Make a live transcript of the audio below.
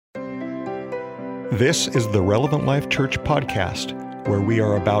This is the Relevant Life Church podcast, where we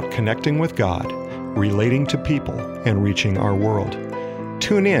are about connecting with God, relating to people, and reaching our world.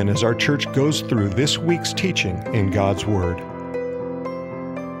 Tune in as our church goes through this week's teaching in God's Word.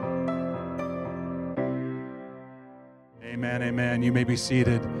 Amen, amen. You may be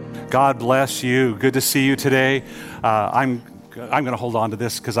seated. God bless you. Good to see you today. I'm going to hold on to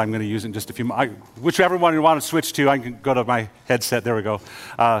this because I'm going to use it in just a few minutes. Whichever one you want to switch to, I can go to my headset. There we go.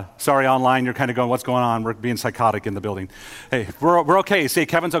 Sorry, online, you're kind of going, what's going on? We're being psychotic in the building. Hey, we're okay. Say,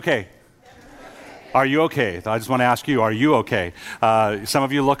 Kevin's okay. Are you okay? I just want to ask you, are you okay? Some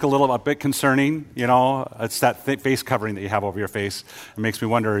of you look a bit concerning. You know, it's that face covering that you have over your face. It makes me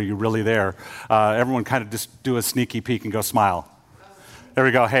wonder, are you really there? Everyone kind of just do a sneaky peek and go smile. There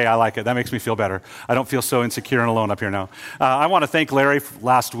we go. Hey, I like it. That makes me feel better. I don't feel so insecure and alone up here now. I want to thank Larry for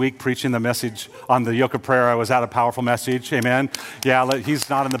last week preaching the message on the yoke of prayer. I was at a powerful message. Amen. Yeah, he's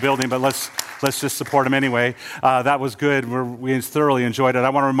not in the building, but let's just support him anyway. That was good. We thoroughly enjoyed it. I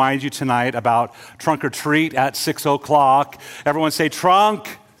want to remind you tonight about Trunk or Treat at 6 o'clock. Everyone say trunk.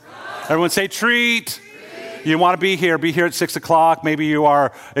 Everyone say treat. You want to be here at 6 o'clock. Maybe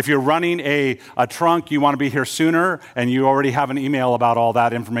if you're running a trunk, you want to be here sooner, and you already have an email about all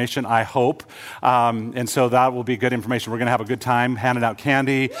that information, I hope. And so that will be good information. We're going to have a good time handing out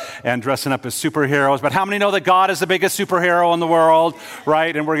candy and dressing up as superheroes. But how many know that God is the biggest superhero in the world,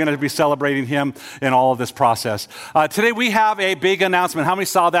 right? And we're going to be celebrating him in all of this process. Today we have a big announcement. How many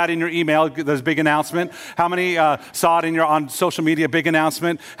saw that in your email, this big announcement? How many saw it on social media, big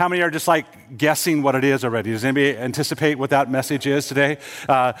announcement? How many are just like guessing what it is already? Does anybody anticipate what that message is today?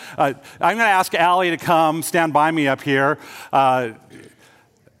 I'm going to ask Allie to come stand by me up here.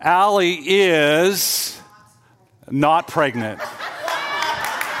 Allie is not pregnant.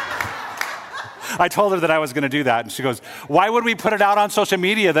 I told her that I was going to do that, and she goes, why would we put it out on social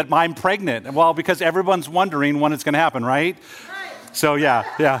media that I'm pregnant? Well, because everyone's wondering when it's going to happen, right? So,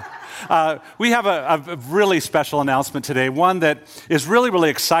 yeah. We have a really special announcement today, one that is really,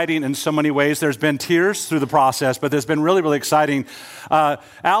 really exciting in so many ways. There's been tears through the process, but there's been really, really exciting.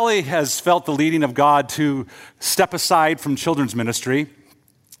 Allie has felt the leading of God to step aside from children's ministry.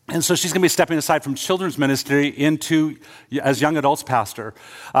 And so she's going to be stepping aside from children's ministry into as young adults pastor.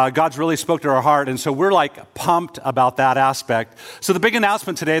 God's really spoke to her heart, and so we're like pumped about that aspect. So the big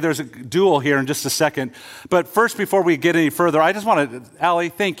announcement today, there's a duel here in just a second. But first, before we get any further, I just want to, Allie,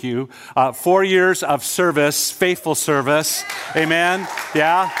 thank you. 4 years of service, faithful service. Amen.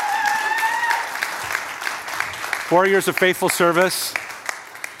 Yeah. 4 years of faithful service.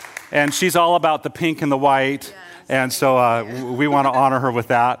 And she's all about the pink and the white. And so we want to honor her with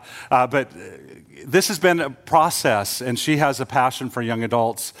that. But this has been a process, and she has a passion for young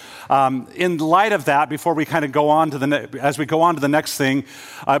adults. In light of that, before we kind of go on to as we go on to the next thing,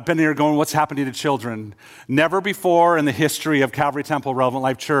 I've been here going, what's happening to children? Never before in the history of Calvary Temple Relevant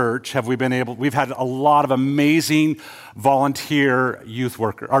Life Church have we've had a lot of amazing volunteer youth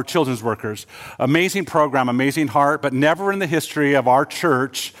workers, our children's workers. Amazing program, amazing heart, but never in the history of our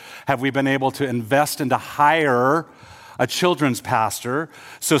church have we been able to invest and to hire a children's pastor.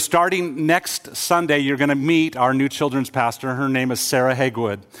 So starting next Sunday, you're going to meet our new children's pastor. Her name is Sarah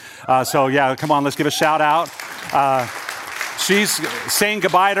Hagwood. So yeah, come on, let's give a shout out. She's saying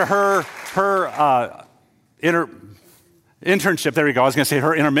goodbye to her internship. There we go. I was going to say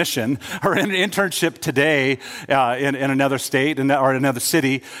her intermission, her internship today in another state or another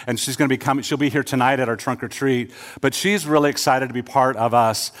city, and she's going to be coming. She'll be here tonight at our Trunk or Treat. But she's really excited to be part of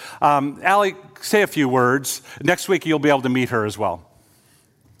us. Allie, say a few words. Next week you'll be able to meet her as well.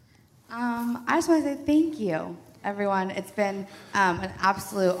 I just want to say thank you, everyone. It's been an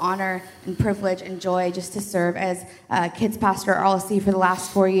absolute honor and privilege and joy just to serve as kids pastor at RLC for the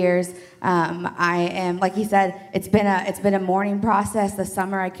last 4 years. I am, like he said, it's been a mourning process. This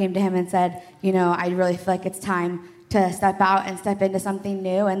summer I came to him and said, I really feel like it's time to step out and step into something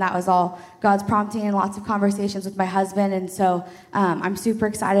new, and that was all God's prompting and lots of conversations with my husband, and so I'm super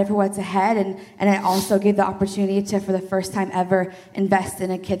excited for what's ahead, and I also gave the opportunity to, for the first time ever, invest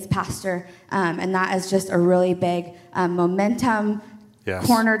in a kids pastor, and that is just a really big momentum,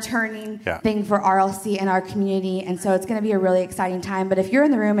 corner-turning thing for RLC and our community, and so it's going to be a really exciting time. But if you're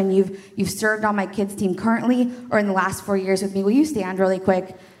in the room and you've served on my kids team currently or in the last 4 years with me, will you stand really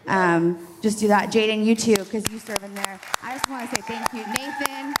quick? Just do that. Jaden, you too, because you serve in there. I just want to say thank you.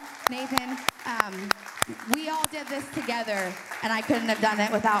 Nathan, We all did this together, and I couldn't have done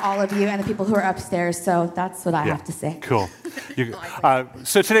it without all of you and the people who are upstairs, so that's what I have to say. Cool.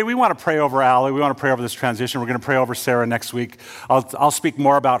 So today we want to pray over Allie. We want to pray over this transition. We're going to pray over Sarah next week. I'll speak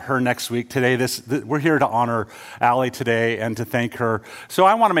more about her next week. Today, we're here to honor Allie today and to thank her. So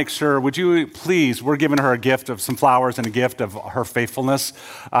I want to make sure, would you please, we're giving her a gift of some flowers and a gift of her faithfulness.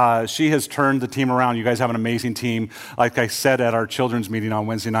 She has turned the team around. You guys have an amazing team. Like I said at our children's meeting on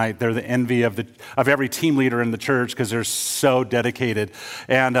Wednesday night, they're the envy of every team leader in the church because they're so dedicated.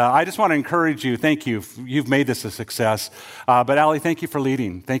 And I just want to encourage you. Thank you. You've made this a success. But Allie, thank you for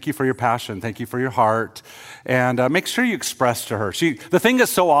leading. Thank you for your passion. Thank you for your heart. And make sure you express to her. The thing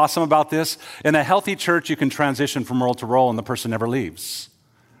that's so awesome about this, in a healthy church, you can transition from role to role and the person never leaves.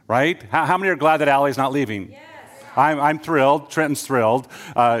 Right? How many are glad that Allie's not leaving? Yes. I'm thrilled. Trenton's thrilled.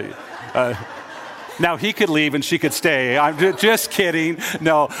 Now, he could leave and she could stay. I'm just kidding.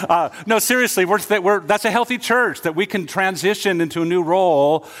 No, seriously, that's a healthy church that we can transition into a new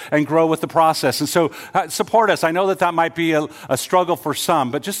role and grow with the process. And so support us. I know that might be a struggle for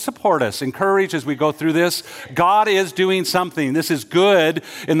some, but just support us. Encourage as we go through this. God is doing something. This is good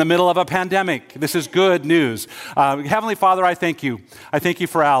in the middle of a pandemic. This is good news. Heavenly Father, I thank you. I thank you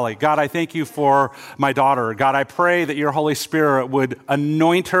for Allie. God, I thank you for my daughter. God, I pray that your Holy Spirit would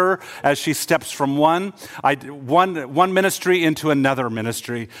anoint her as she steps from one ministry into another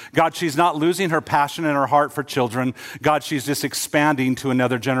ministry. God, she's not losing her passion and her heart for children. God, she's just expanding to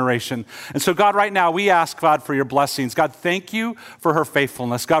another generation. And so, God, right now, we ask, God, for your blessings. God, thank you for her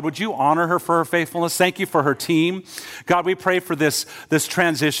faithfulness. God, would you honor her for her faithfulness? Thank you for her team. God, we pray for this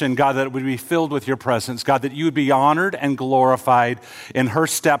transition, God, that it would be filled with your presence. God, that you would be honored and glorified in her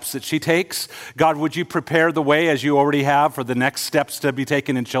steps that she takes. God, would you prepare the way, as you already have, for the next steps to be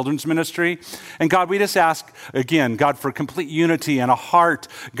taken in children's ministry? And God, we just ask, again, God, for complete unity and a heart,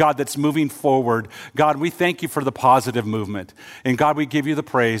 God, that's moving forward. God, we thank you for the positive movement. And God, we give you the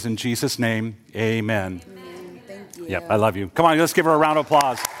praise in Jesus' name. Amen. Amen. Thank you. Yep, I love you. Come on, let's give her a round of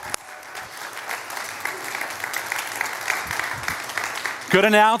applause. Good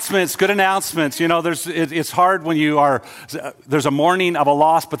announcements. You know, it's hard when there's a mourning of a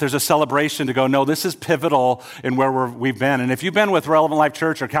loss, but there's a celebration to go, no, this is pivotal in where we've been. And if you've been with Relevant Life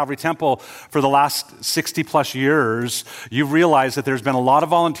Church or Calvary Temple for the last 60 plus years, you realize that there's been a lot of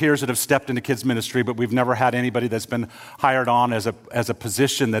volunteers that have stepped into kids ministry, but we've never had anybody that's been hired on as a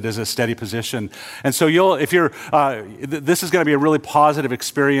position that is a steady position. And so this is going to be a really positive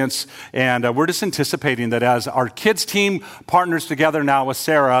experience. And we're just anticipating that as our kids team partners together now with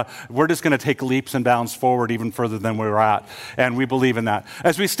Sarah, we're just going to take leaps and bounds forward even further than we were at. And we believe in that.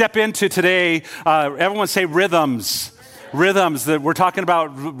 As we step into today, everyone say rhythms. Rhythms, that we're talking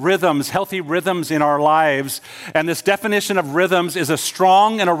about rhythms, healthy rhythms in our lives. And this definition of rhythms is a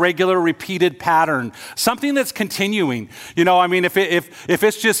strong and a regular repeated pattern, something that's continuing. You know, I mean, if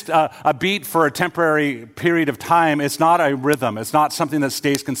it's just a beat for a temporary period of time, it's not a rhythm. It's not something that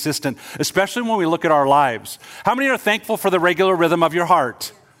stays consistent, especially when we look at our lives. How many are thankful for the regular rhythm of your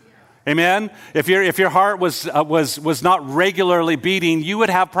heart? Amen. If your heart was not regularly beating, you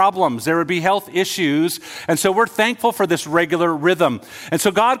would have problems. There would be health issues. And so we're thankful for this regular rhythm. And so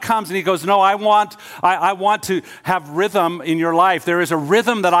God comes and he goes, no, I want to have rhythm in your life. There is a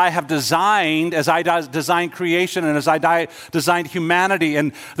rhythm that I have designed as I designed creation and as I designed humanity.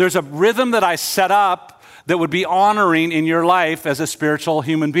 And there's a rhythm that I set up that would be honoring in your life as a spiritual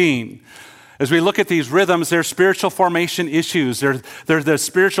human being. As we look at these rhythms, they're spiritual formation issues. They're the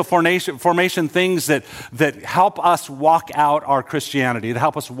spiritual formation things that help us walk out our Christianity, that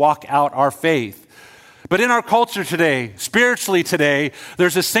help us walk out our faith. But in our culture today, spiritually today,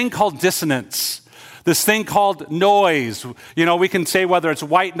 there's this thing called dissonance. This thing called noise. You know, we can say whether it's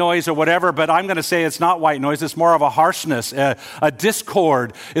white noise or whatever, but I'm going to say it's not white noise. It's more of a harshness, a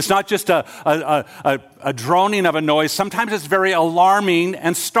discord. It's not just a droning of a noise. Sometimes it's very alarming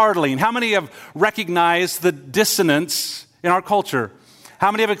and startling. How many have recognized the dissonance in our culture? How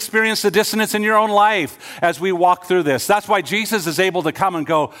many have experienced the dissonance in your own life as we walk through this? That's why Jesus is able to come and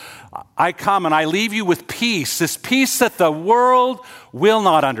go, I come and I leave you with peace, this peace that the world will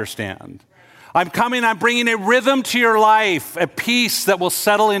not understand. I'm coming, I'm bringing a rhythm to your life, a peace that will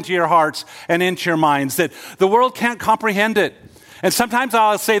settle into your hearts and into your minds, that the world can't comprehend it. And sometimes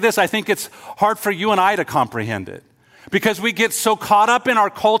I'll say this, I think it's hard for you and I to comprehend it. Because we get so caught up in our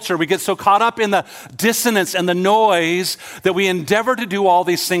culture, we get so caught up in the dissonance and the noise that we endeavor to do all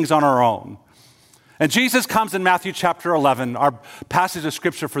these things on our own. And Jesus comes in Matthew chapter 11, our passage of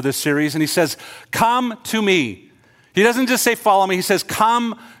scripture for this series, and he says, come to me. He doesn't just say, follow me. He says,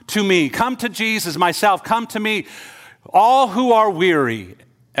 come to me. Come to Jesus, myself. Come to me. All who are weary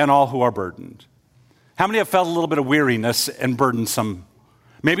and all who are burdened. How many have felt a little bit of weariness and burdensome?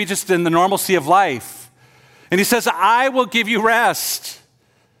 Maybe just in the normalcy of life. And he says, I will give you rest.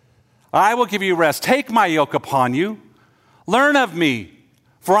 I will give you rest. Take my yoke upon you. Learn of me,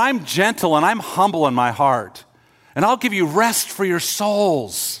 for I'm gentle and I'm humble in my heart. And I'll give you rest for your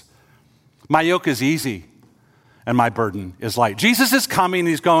souls. My yoke is easy and my burden is light. Jesus is coming.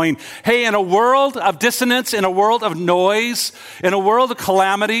 He's going, hey, in a world of dissonance, in a world of noise, in a world of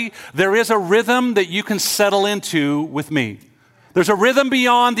calamity, there is a rhythm that you can settle into with me. There's a rhythm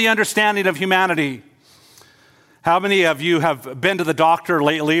beyond the understanding of humanity. How many of you have been to the doctor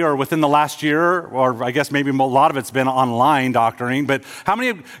lately or within the last year, or I guess maybe a lot of it's been online doctoring, but how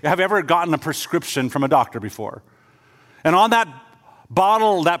many have ever gotten a prescription from a doctor before? And on that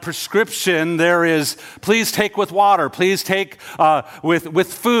bottle, that prescription, there is, please take with water, please take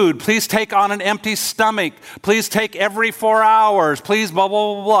with food, please take on an empty stomach, please take every 4 hours, please blah,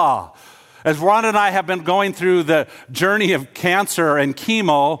 blah, blah, blah. As Rhonda and I have been going through the journey of cancer and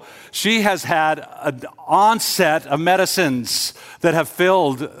chemo, she has had an onset of medicines that have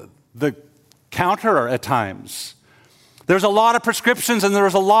filled the counter at times. There's a lot of prescriptions and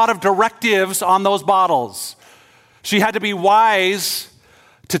there's a lot of directives on those bottles. She had to be wise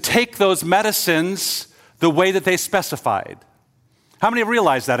to take those medicines the way that they specified. How many have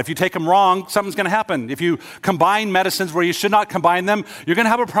realized that? If you take them wrong, something's going to happen. If you combine medicines where you should not combine them, you're going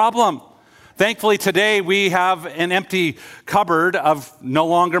to have a problem. Thankfully, today we have an empty cupboard of no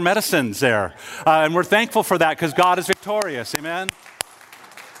longer medicines there. And we're thankful for that because God is victorious. Amen?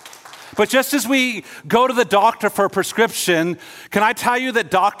 But just as we go to the doctor for a prescription, can I tell you that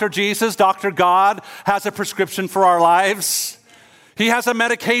Dr. Jesus, Dr. God, has a prescription for our lives? He has a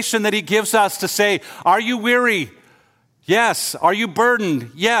medication that he gives us to say, are you weary? Yes. Are you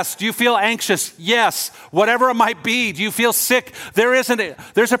burdened? Yes. Do you feel anxious? Yes. Whatever it might be, do you feel sick? There's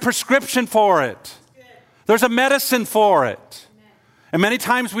a prescription for it. There's a medicine for it. And many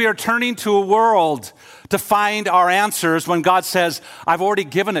times we are turning to a world to find our answers when God says, I've already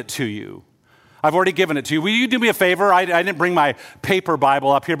given it to you. I've already given it to you. Will you do me a favor? I didn't bring my paper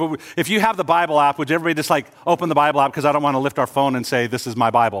Bible up here, but if you have the Bible app, would everybody just open the Bible app? Because I don't want to lift our phone and say, this is my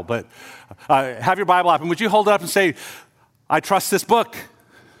Bible. But have your Bible app, and would you hold it up and say, I trust this book.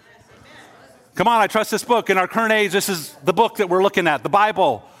 Come on, I trust this book. In our current age, this is the book that we're looking at, the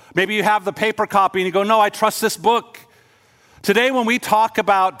Bible. Maybe you have the paper copy and you go, no, I trust this book. Today, when we talk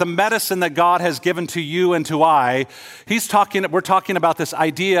about the medicine that God has given to you and to we're talking about this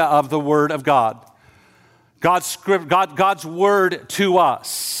idea of the Word of God. God's Word to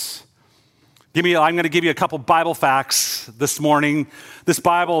us. I'm going to give you a couple Bible facts this morning. This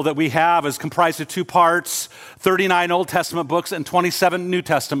Bible that we have is comprised of 2 parts, 39 Old Testament books and 27 New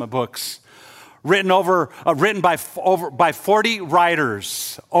Testament books, written by 40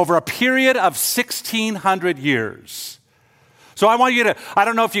 writers over a period of 1,600 years. So I want you to, I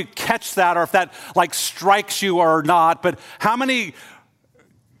don't know if you catch that or if that strikes you or not, but how many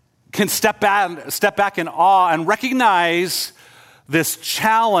can step back in awe and recognize this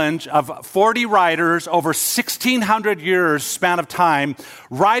challenge of 40 writers over 1,600 years span of time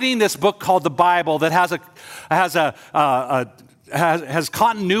writing this book called the Bible that has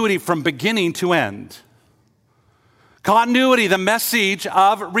continuity from beginning to end. Continuity, the message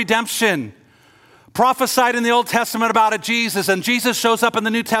of redemption. Prophesied in the Old Testament about a Jesus, and Jesus shows up in the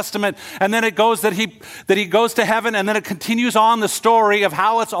New Testament, and then it goes that he goes to heaven, and then it continues on the story of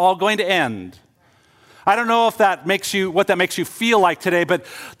how it's all going to end. I don't know if what that makes you feel like today, but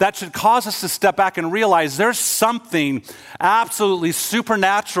that should cause us to step back and realize there's something absolutely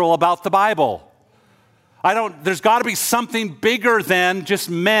supernatural about the Bible. There's got to be something bigger than just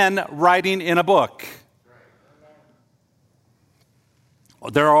men writing in a book.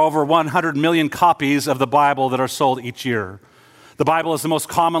 There are over 100 million copies of the Bible that are sold each year. The Bible is the most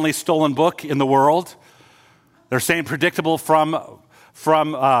commonly stolen book in the world. They're saying predictable from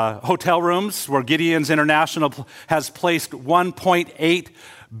hotel rooms, where Gideon's International has placed 1.8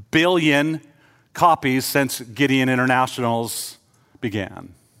 billion copies since Gideon International's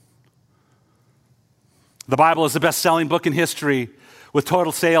began. The Bible is the best-selling book in history, with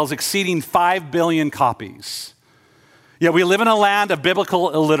total sales exceeding 5 billion copies. Yet we live in a land of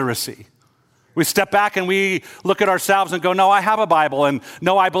biblical illiteracy. We step back and we look at ourselves and go, no, I have a Bible, and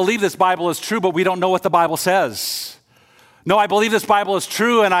no, I believe this Bible is true, but we don't know what the Bible says. No, I believe this Bible is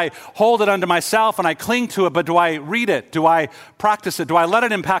true, and I hold it unto myself, and I cling to it, but do I read it? Do I practice it? Do I let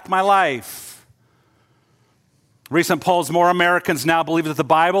it impact my life? Recent polls, more Americans now believe that the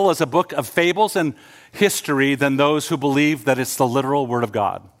Bible is a book of fables and history than those who believe that it's the literal Word of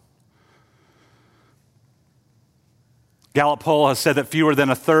God. Gallup poll has said that fewer than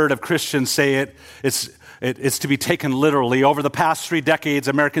a third of Christians say it's to be taken literally. Over the past 3 decades,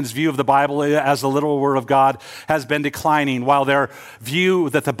 Americans' view of the Bible as the literal Word of God has been declining, while their view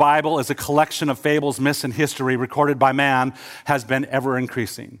that the Bible is a collection of fables, myths, and history recorded by man has been ever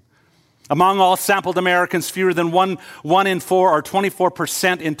increasing. Among all sampled Americans, fewer than one in 4, or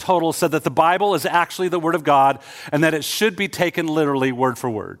 24% in total, said that the Bible is actually the Word of God and that it should be taken literally, word for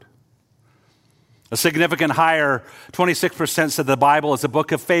word. A significant higher, 26%, said the Bible is a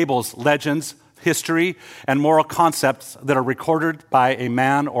book of fables, legends, history, and moral concepts that are recorded by a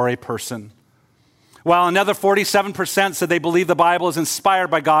man or a person. While another 47% said they believe the Bible is inspired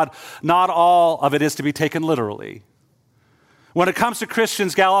by God, not all of it is to be taken literally. When it comes to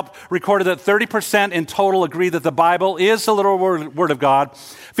Christians, Gallup recorded that 30% in total agree that the Bible is the literal word of God.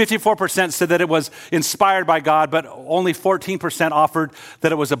 54% said that it was inspired by God, but only 14% offered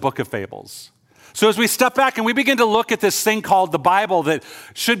that it was a book of fables. So as we step back and we begin to look at this thing called the Bible that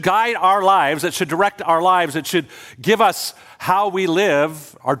should guide our lives, that should direct our lives, that should give us how we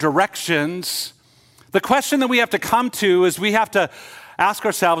live, our directions, the question that we have to come to is we have to ask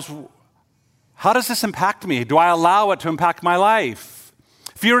ourselves, how does this impact me? Do I allow it to impact my life?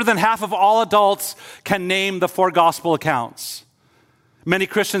 Fewer than half of all adults can name the 4 gospel accounts. Many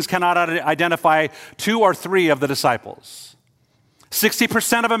Christians cannot identify 2 or 3 of the disciples.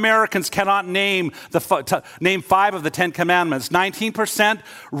 60% of Americans cannot name 5 of the 10 commandments. 19%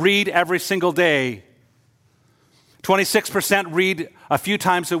 read every single day. 26% read a few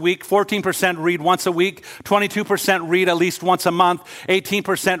times a week. 14% read once a week. 22% read at least once a month.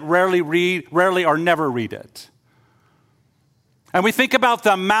 18% rarely or never read it. And we think about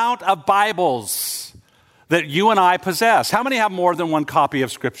the amount of Bibles that you and I possess. How many have more than one copy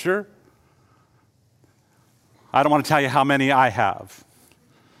of Scripture? I don't want to tell you how many I have.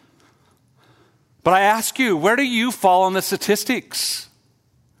 But I ask you, where do you fall on the statistics?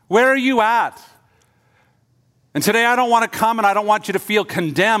 Where are you at? And today I don't want to come and I don't want you to feel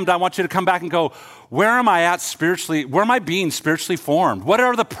condemned. I want you to come back and go, where am I at spiritually? Where am I being spiritually formed? What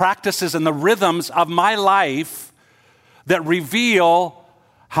are the practices and the rhythms of my life that reveal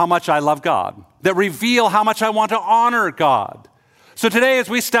how much I love God? That reveal how much I want to honor God? So today, as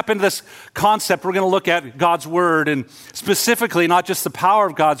we step into this concept, we're going to look at God's Word, and specifically not just the power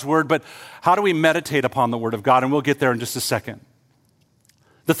of God's Word, but how do we meditate upon the Word of God? And we'll get there in just a second.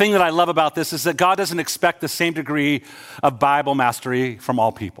 The thing that I love about this is that God doesn't expect the same degree of Bible mastery from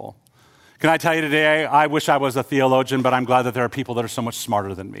all people. Can I tell you today, I wish I was a theologian, but I'm glad that there are people that are so much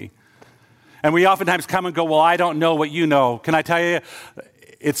smarter than me. And we oftentimes come and go, well, I don't know what you know. Can I tell you,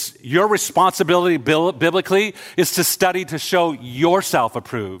 it's your responsibility biblically is to study to show yourself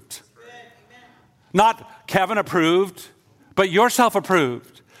approved. Not Kevin approved, but yourself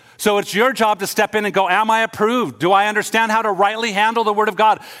approved. So it's your job to step in and go, am I approved? Do I understand how to rightly handle the Word of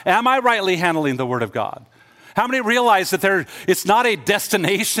God? Am I rightly handling the Word of God? How many realize that it's not a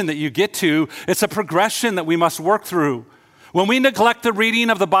destination that you get to, it's a progression that we must work through. When we neglect the reading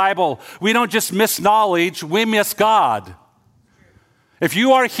of the Bible, we don't just miss knowledge, we miss God. If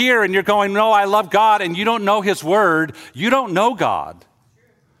you are here and you're going, no, I love God, and you don't know His Word, you don't know God.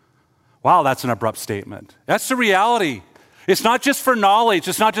 Wow, that's an abrupt statement. That's the reality. It's not just for knowledge.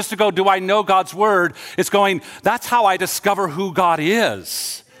 It's not just to go, do I know God's Word? It's going, that's how I discover who God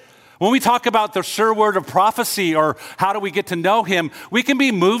is. When we talk about the sure word of prophecy or how do we get to know Him, we can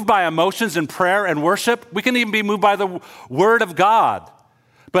be moved by emotions and prayer and worship. We can even be moved by the Word of God.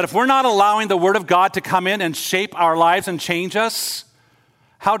 But if we're not allowing the Word of God to come in and shape our lives and change us,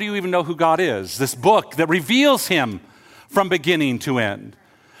 how do you even know who God is? This book that reveals Him from beginning to end.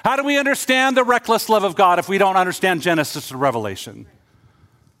 How do we understand the reckless love of God if we don't understand Genesis to Revelation?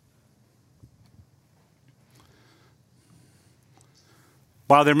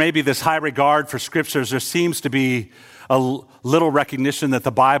 While there may be this high regard for Scriptures, there seems to be a little recognition that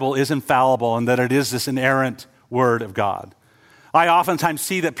the Bible is infallible and that it is this inerrant Word of God. I oftentimes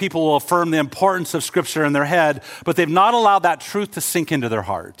see that people will affirm the importance of Scripture in their head, but they've not allowed that truth to sink into their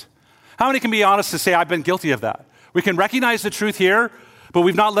heart. How many can be honest to say, I've been guilty of that? We can recognize the truth here, but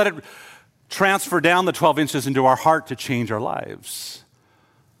we've not let it transfer down the 12 inches into our heart to change our lives.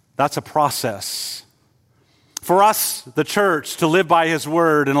 That's a process. For us, the church, to live by His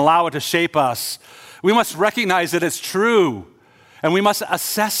Word and allow it to shape us, we must recognize that it's true. And we must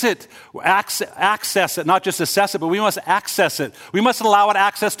assess it, access it, not just assess it, but we must access it. We must allow it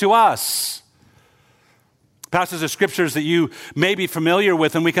access to us. Passages of Scriptures that you may be familiar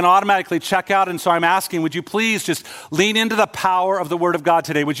with, and we can automatically check out. And so I'm asking, would you please just lean into the power of the Word of God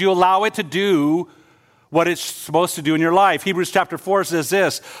today? Would you allow it to do what it's supposed to do in your life? Hebrews chapter 4 says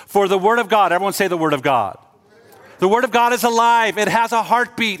this, for the Word of God, everyone say the Word of God. The Word of God is alive. It has a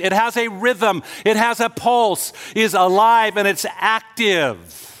heartbeat. It has a rhythm. It has a pulse. It is alive and it's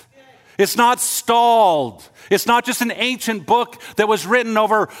active. It's not stalled. It's not just an ancient book that was written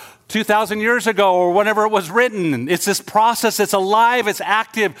over 2,000 years ago or whenever it was written. It's this process. It's alive. It's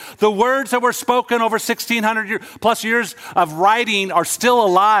active. The words that were spoken over 1,600 plus years of writing are still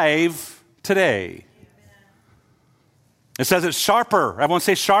alive today. It says it's sharper. Everyone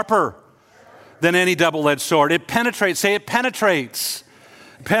say sharper than any double-edged sword. It penetrates. Say it penetrates.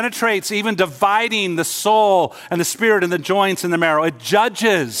 Penetrates, even dividing the soul and the spirit and the joints and the marrow. It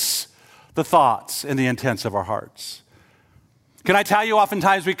judges the thoughts and the intents of our hearts. Can I tell you,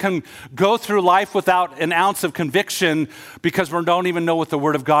 oftentimes we can go through life without an ounce of conviction because we don't even know what the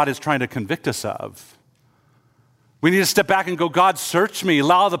Word of God is trying to convict us of. We need to step back and go, God, search me.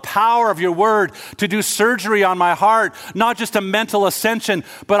 Allow the power of your Word to do surgery on my heart, not just a mental ascension,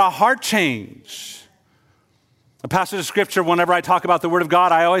 but a heart change. A passage of Scripture, whenever I talk about the Word of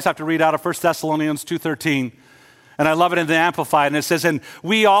God, I always have to read out of 1 Thessalonians 2:13. And I love it in the Amplified. And it says, and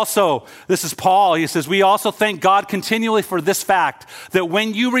we also, this is Paul, he says, we also thank God continually for this fact, that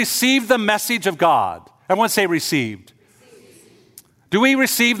when you receive the message of God, everyone say received. Do we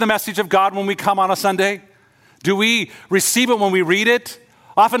receive the message of God when we come on a Sunday? Do we receive it when we read it?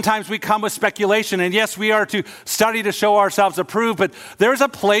 Oftentimes we come with speculation, and yes, we are to study to show ourselves approved, but there's a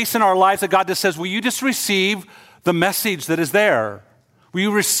place in our lives that God just says, will you just receive the message that is there? Will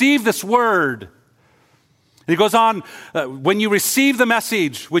you receive this word? And he goes on, when you receive the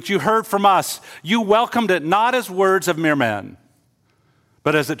message which you heard from us, you welcomed it not as words of mere men,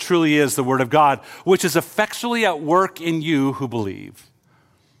 but as it truly is the word of God, which is effectually at work in you who believe.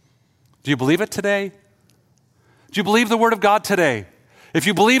 Do you believe it today? Do you believe the Word of God today? If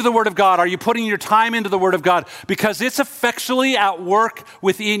you believe the Word of God, are you putting your time into the Word of God? Because it's effectually at work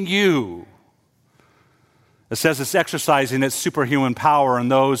within you. It says it's exercising its superhuman power in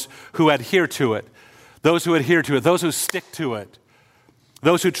those who adhere to it, those who stick to it,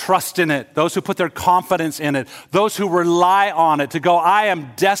 those who trust in it, those who put their confidence in it, those who rely on it to go, I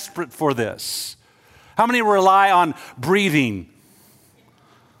am desperate for this. How many rely on breathing?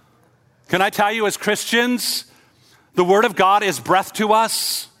 Can I tell you, as Christians, the Word of God is breath to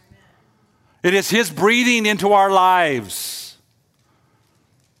us. It is His breathing into our lives.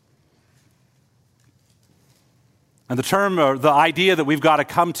 And the term or the idea that we've got to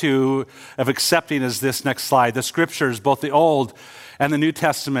come to of accepting is this next slide. The Scriptures, both the Old and the New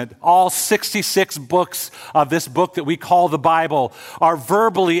Testament, all 66 books of this book that we call the Bible are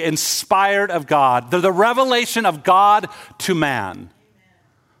verbally inspired of God. They're the revelation of God to man.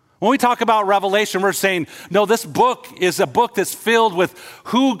 When we talk about revelation, we're saying, no, this book is a book that's filled with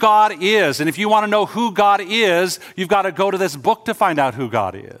who God is. And if you want to know who God is, you've got to go to this book to find out who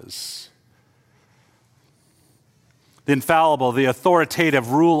God is. The infallible, the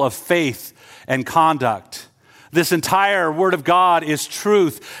authoritative rule of faith and conduct. This entire Word of God is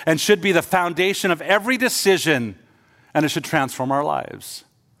truth and should be the foundation of every decision, and it should transform our lives.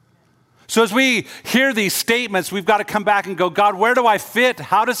 So as we hear these statements, we've got to come back and go, God, where do I fit?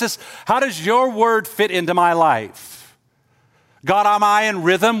 How does your word fit into my life? God, am I in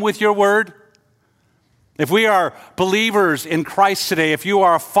rhythm with your word? If we are believers in Christ today, if you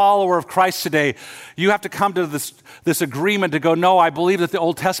are a follower of Christ today, you have to come to this agreement to go, no, I believe that the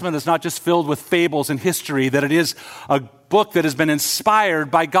Old Testament is not just filled with fables and history, that it is a book that has been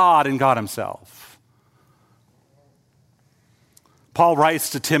inspired by God and God himself. Paul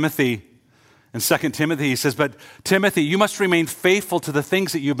writes to Timothy, in 2 Timothy, he says, but Timothy, you must remain faithful to the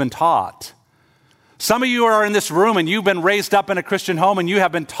things that you've been taught. Some of you are in this room and you've been raised up in a Christian home and you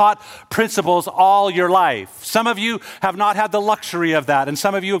have been taught principles all your life. Some of you have not had the luxury of that. And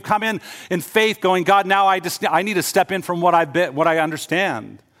some of you have come in faith going, God, now I need to step in from what I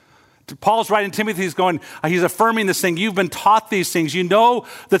understand. Paul's writing to Timothy, he's affirming this thing. You've been taught these things. You know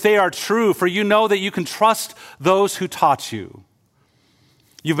that they are true, for you know that you can trust those who taught you.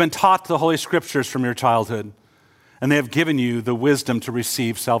 You've been taught the Holy Scriptures from your childhood, and they have given you the wisdom to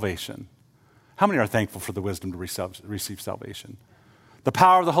receive salvation. How many are thankful for the wisdom to receive salvation? The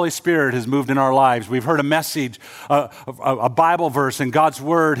power of the Holy Spirit has moved in our lives. We've heard a message, a Bible verse, and God's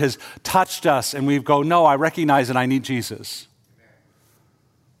Word has touched us, and we go, no, I recognize that I need Jesus.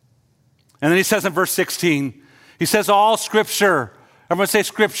 And then he says in verse 16, he says, all Scripture, everyone say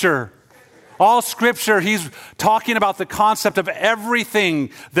Scripture. All Scripture, he's talking about the concept of everything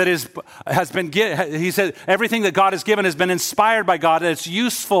that has been given. He said everything that God has given has been inspired by God, and it's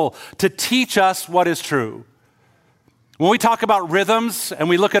useful to teach us what is true. When we talk about rhythms and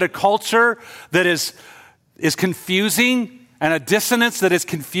we look at a culture that is confusing and a dissonance that is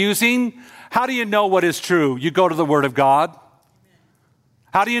confusing, how do you know what is true? You go to the Word of God.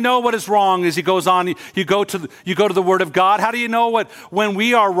 How do you know what is wrong? As he goes on, you go to the Word of God. How do you know when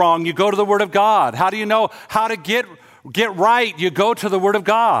we are wrong? You go to the Word of God. How do you know how to get right? You go to the Word of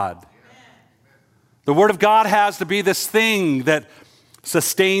God. The Word of God has to be this thing that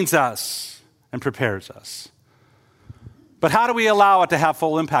sustains us and prepares us. But how do we allow it to have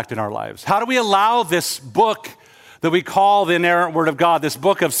full impact in our lives? How do we allow this book that we call the inerrant Word of God, this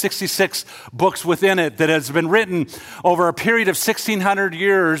book of 66 books within it that has been written over a period of 1,600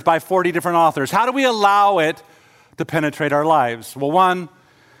 years by 40 different authors? How do we allow it to penetrate our lives? Well, one,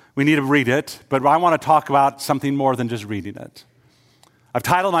 we need to read it, but I want to talk about something more than just reading it. I've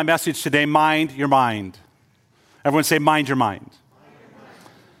titled my message today, Mind Your Mind. Everyone say, mind your mind.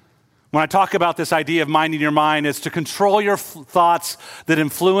 When I talk about this idea of minding your mind, it's to control your thoughts that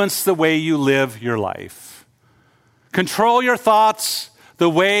influence the way you live your life. Control your thoughts the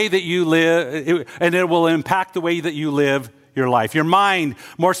way that you live, and it will impact the way that you live your life. Your mind,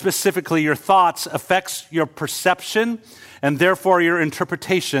 more specifically, your thoughts, affects your perception and therefore your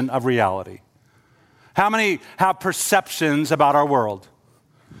interpretation of reality. How many have perceptions about our world?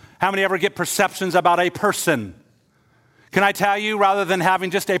 How many ever get perceptions about a person? Can I tell you, rather than having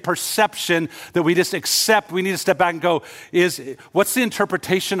just a perception that we just accept, we need to step back and go, what's the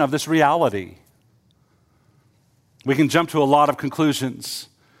interpretation of this reality? We can jump to a lot of conclusions.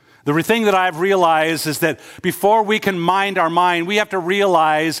 The thing that I've realized is that before we can mind our mind, we have to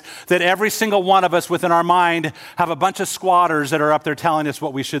realize that every single one of us within our mind have a bunch of squatters that are up there telling us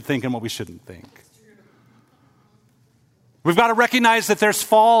what we should think and what we shouldn't think. We've got to recognize that there's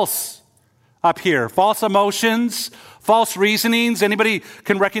false up here, false emotions, false reasonings. Anybody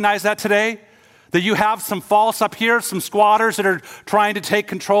can recognize that today? That you have some false up here, some squatters that are trying to take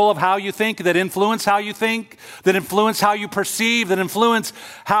control of how you think, that influence how you think, that influence how you perceive, that influence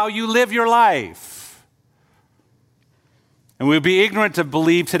how you live your life. And we'd be ignorant to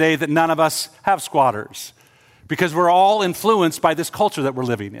believe today that none of us have squatters, because we're all influenced by this culture that we're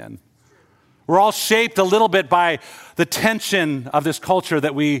living in. We're all shaped a little bit by the tension of this culture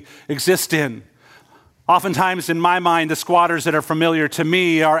that we exist in. Oftentimes, in my mind, the squatters that are familiar to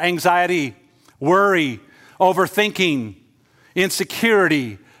me are anxiety, worry, overthinking,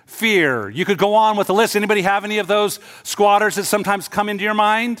 insecurity, fear. You could go on with the list. Anybody have any of those squatters that sometimes come into your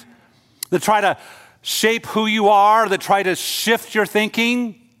mind that try to shape who you are, that try to shift your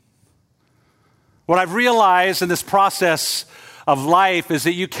thinking? What I've realized in this process of life is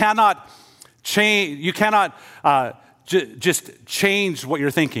that you cannot just change what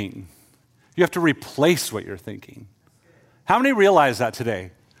you're thinking. You have to replace what you're thinking. How many realize that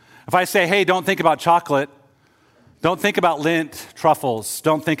today? If I say, hey, don't think about chocolate, don't think about Lindt truffles,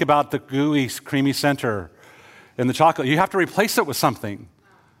 don't think about the gooey, creamy center in the chocolate, you have to replace it with something,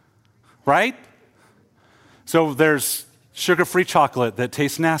 right? So there's sugar-free chocolate that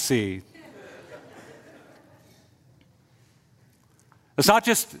tastes nasty. It's not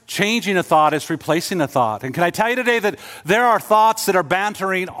just changing a thought, it's replacing a thought. And can I tell you today that there are thoughts that are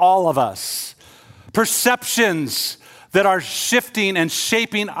bantering all of us, perceptions that are shifting and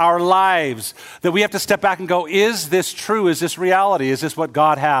shaping our lives, that we have to step back and go, is this true? Is this reality? Is this what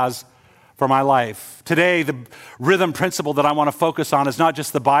God has for my life? Today, the rhythm principle that I want to focus on is not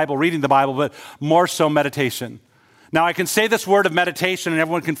just the Bible, reading the Bible, but more so meditation. Now, I can say this word of meditation and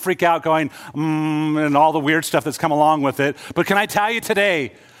everyone can freak out going, and all the weird stuff that's come along with it. But can I tell you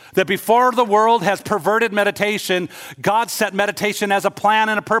today that before the world has perverted meditation, God set meditation as a plan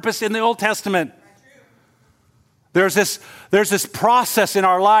and a purpose in the Old Testament. There's this process in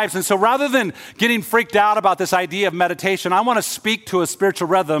our lives. And so rather than getting freaked out about this idea of meditation, I want to speak to a spiritual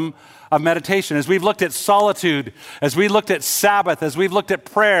rhythm of meditation. As we've looked at solitude, as we looked at Sabbath, as we've looked at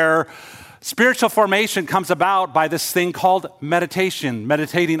prayer, spiritual formation comes about by this thing called meditation,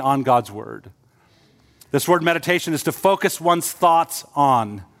 meditating on God's word. This word meditation is to focus one's thoughts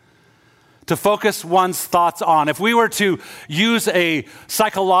on. To focus one's thoughts on. If we were to use a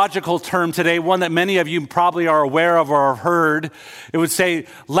psychological term today, one that many of you probably are aware of or have heard, it would say,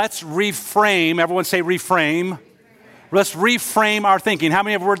 let's reframe. Everyone say reframe. Let's reframe our thinking. How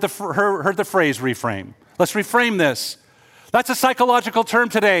many have heard the phrase reframe? Let's reframe this. That's a psychological term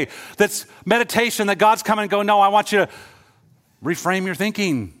today. That's meditation, that God's coming and go, no, I want you to reframe your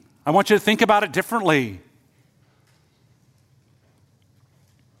thinking. I want you to think about it differently.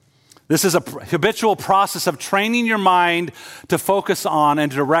 This is a habitual process of training your mind to focus on and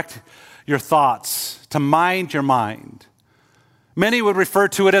direct your thoughts, to mind your mind. Many would refer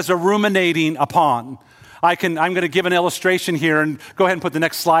to it as a ruminating upon. I'm going to give an illustration here, and go ahead and put the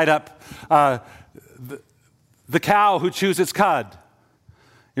next slide up. The cow who chews its cud.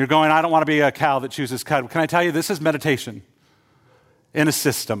 You're going, I don't want to be a cow that chooses cud. Can I tell you, this is meditation in a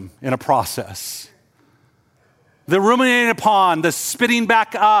system, in a process. The ruminating upon, the spitting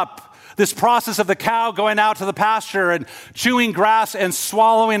back up, this process of the cow going out to the pasture and chewing grass and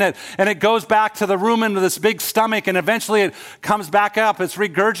swallowing it, and it goes back to the rumen with this big stomach, and eventually it comes back up. It's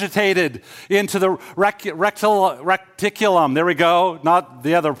regurgitated into the reticulum. There we go. Not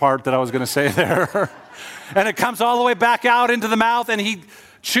the other part that I was going to say there. And it comes all the way back out into the mouth, and he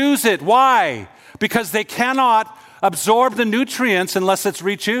chews it. Why? Because they cannot absorb the nutrients unless it's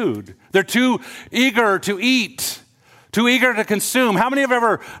rechewed. They're too eager to eat. Too eager to consume. How many have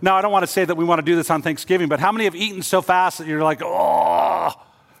ever, now I don't want to say that we want to do this on Thanksgiving, but how many have eaten so fast that you're like, oh,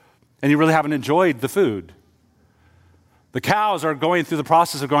 and you really haven't enjoyed the food? The cows are going through the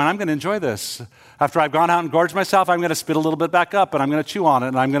process of going, I'm going to enjoy this. After I've gone out and gorged myself, I'm going to spit a little bit back up, and I'm going to chew on it,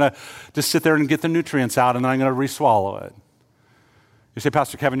 and I'm going to just sit there and get the nutrients out, and then I'm going to re-swallow it. You say,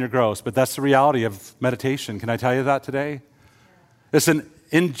 Pastor Kevin, you're gross, but that's the reality of meditation. Can I tell you that today? It's an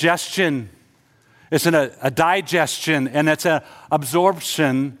ingestion. It's a digestion, and it's an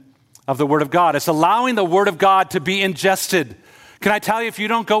absorption of the Word of God. It's allowing the Word of God to be ingested. Can I tell you, if you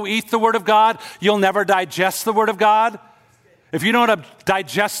don't go eat the Word of God, you'll never digest the Word of God. If you don't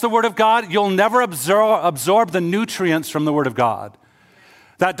digest the Word of God, you'll never absorb the nutrients from the Word of God.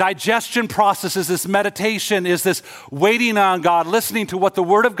 That digestion process is this meditation, is this waiting on God, listening to what the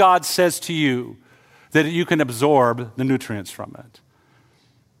Word of God says to you, that you can absorb the nutrients from it.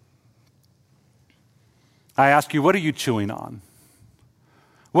 I ask you, what are you chewing on?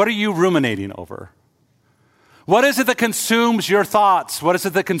 What are you ruminating over? What is it that consumes your thoughts? What is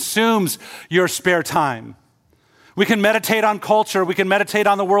it that consumes your spare time? We can meditate on culture. We can meditate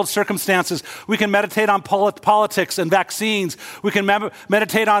on the world's circumstances. We can meditate on politics and vaccines. We can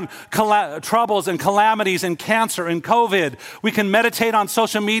meditate on troubles and calamities and cancer and COVID. We can meditate on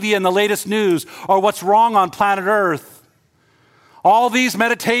social media and the latest news or what's wrong on planet Earth. All these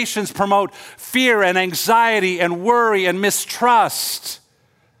meditations promote fear and anxiety and worry and mistrust.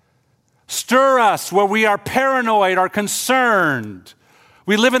 Stir us where we are paranoid or concerned.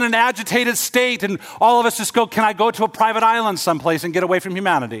 We live in an agitated state, and all of us just go, can I go to a private island someplace and get away from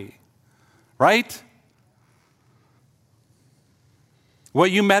humanity? Right?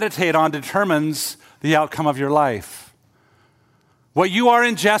 What you meditate on determines the outcome of your life. What you are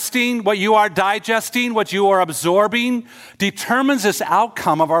ingesting, what you are digesting, what you are absorbing determines this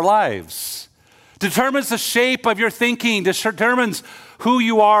outcome of our lives. Determines the shape of your thinking, determines who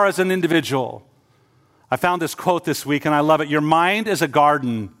you are as an individual. I found this quote this week and I love it. Your mind is a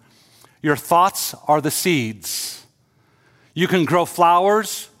garden. Your thoughts are the seeds. You can grow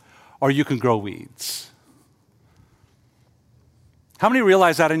flowers or you can grow weeds. How many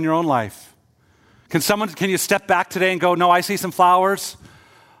realize that in your own life? Can you step back today and go, no, I see some flowers.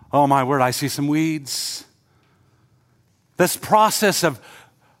 Oh my word, I see some weeds. This process of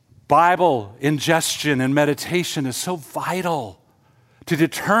Bible ingestion and meditation is so vital to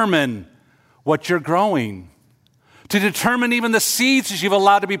determine what you're growing, to determine even the seeds that you've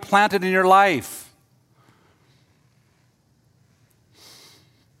allowed to be planted in your life.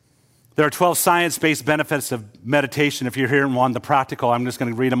 There are 12 science-based benefits of meditation. If you're hearing one, the practical, I'm just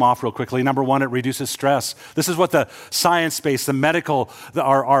going to read them off real quickly. Number one, it reduces stress. This is what the science-based, the medical,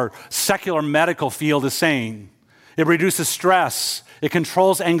 our secular medical field is saying. It reduces stress. It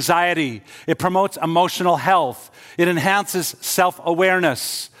controls anxiety. It promotes emotional health. It enhances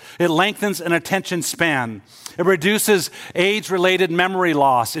self-awareness. It lengthens an attention span. It reduces age-related memory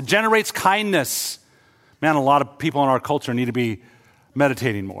loss. It generates kindness. Man, a lot of people in our culture need to be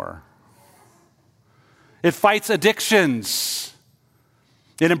meditating more. It fights addictions.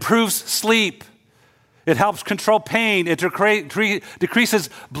 It improves sleep. It helps control pain. It decreases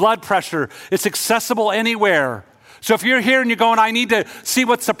blood pressure. It's accessible anywhere. So if you're here and you're going, I need to see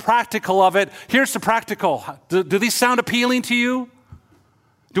what's the practical of it, here's the practical. Do these sound appealing to you?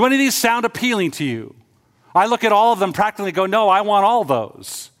 Do any of these sound appealing to you? I look at all of them practically and go, no, I want all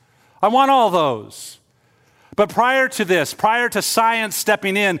those. I want all those. But prior to this, prior to science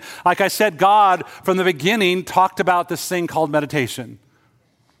stepping in, like I said, God from the beginning talked about this thing called meditation.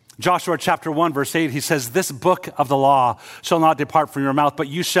 Joshua chapter 1, verse 8, he says, this book of the law shall not depart from your mouth, but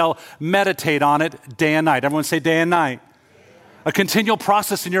you shall meditate on it day and night. Everyone say day and night. A continual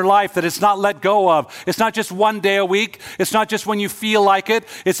process in your life that it's not let go of. It's not just one day a week. It's not just when you feel like it.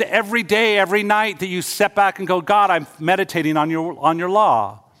 It's every day, every night that you step back and go, God, I'm meditating on your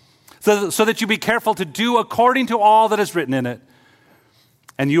law. So that you be careful to do according to all that is written in it.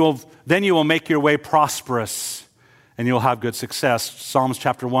 And then you will make your way prosperous and you'll have good success. Psalms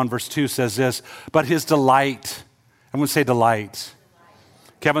chapter 1, verse 2 says this, but his delight, everyone say delight.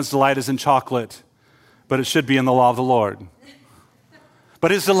 Kevin's delight is in chocolate, but it should be in the law of the Lord.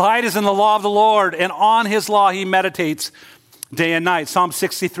 But his delight is in the law of the Lord, and on his law he meditates day and night. Psalm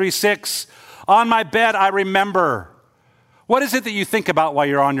 63:6, on my bed I remember. What is it that you think about while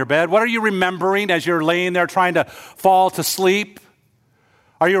you're on your bed? What are you remembering as you're laying there trying to fall to sleep?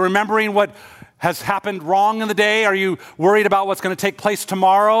 Are you remembering what has happened wrong in the day? Are you worried about what's going to take place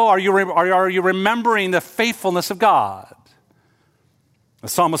tomorrow? Are you remembering the faithfulness of God? The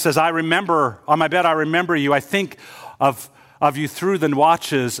psalmist says, I remember, on my bed I remember you. I think of you through the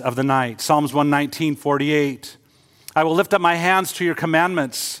watches of the night. Psalms 119:48. I will lift up my hands to your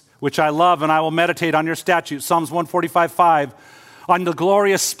commandments, which I love, and I will meditate on your statutes. Psalms 145:5. On the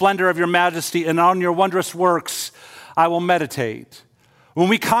glorious splendor of your majesty and on your wondrous works, I will meditate. When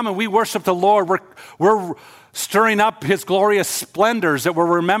we come and we worship the Lord, we're stirring up his glorious splendors that we're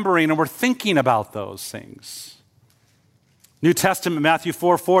remembering, and we're thinking about those things. New Testament, Matthew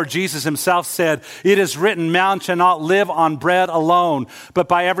 4:4, Jesus himself said, it is written, man shall not live on bread alone, but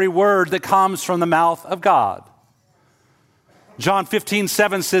by every word that comes from the mouth of God. John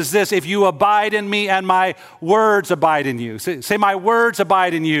 15:7 says this, if you abide in me and my words abide in you. Say my words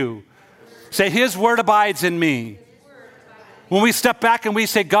abide in you. Say his word abides in me. When we step back and we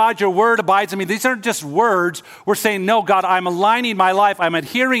say, God, your word abides in me, these aren't just words. We're saying, no, God, I'm aligning my life. I'm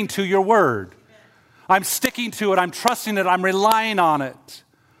adhering to your word. I'm sticking to it. I'm trusting it. I'm relying on it.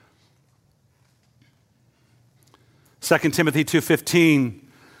 2 Timothy 2:15,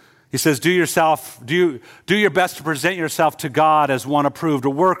 he says, do your best to present yourself to God as one approved, a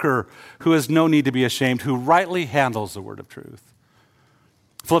worker who has no need to be ashamed, who rightly handles the word of truth.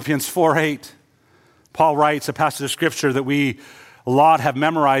 Philippians 4:8, Paul writes a passage of scripture that we a lot have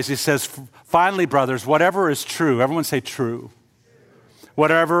memorized. He says, finally, brothers, whatever is true, everyone say true.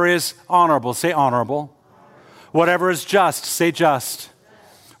 Whatever is honorable, say honorable. Whatever is just, say just.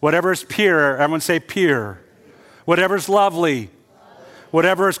 Whatever is pure, everyone say pure. Whatever is lovely.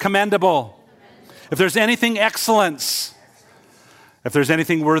 Whatever is commendable. If there's anything excellence, if there's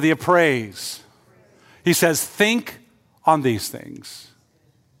anything worthy of praise, he says, think on these things.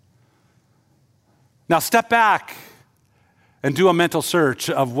 Now step back and do a mental search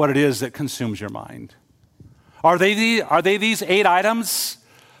of what it is that consumes your mind. Are they these 8 items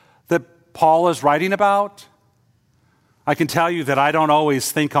that Paul is writing about? I can tell you that I don't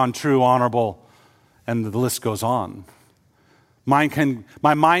always think on true, honorable, and the list goes on. My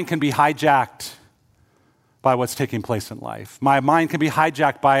mind can be hijacked by what's taking place in life. My mind can be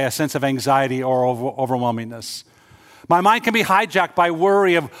hijacked by a sense of anxiety or overwhelmingness. My mind can be hijacked by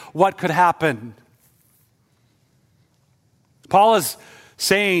worry of what could happen. Paul is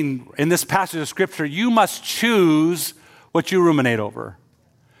saying in this passage of scripture, you must choose what you ruminate over.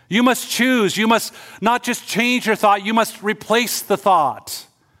 You must choose. You must not just change your thought, you must replace the thought.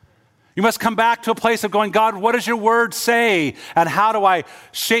 You must come back to a place of going, God, what does your word say? And how do I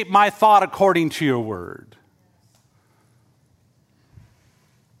shape my thought according to your word?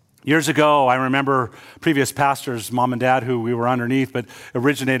 Years ago, I remember previous pastors, mom and dad, who we were underneath, but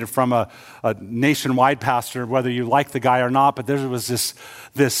originated from a nationwide pastor, whether you like the guy or not, but there was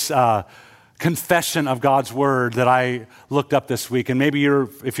this confession of God's word that I looked up this week. And maybe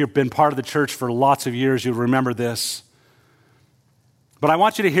if you've been part of the church for lots of years, you'll remember this. But I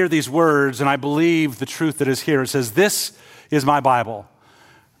want you to hear these words, and I believe the truth that is here. It says, this is my Bible.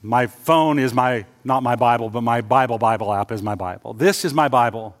 My phone is not my Bible, but my Bible app is my Bible. This is my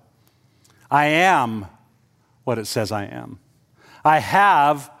Bible. I am what it says I am. I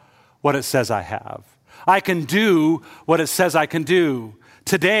have what it says I have. I can do what it says I can do.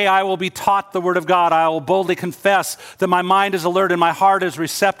 Today I will be taught the word of God. I will boldly confess that my mind is alert and my heart is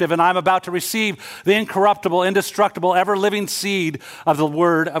receptive, and I'm about to receive the incorruptible, indestructible, ever-living seed of the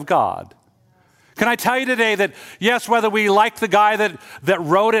word of God. Can I tell you today that, yes, whether we like the guy that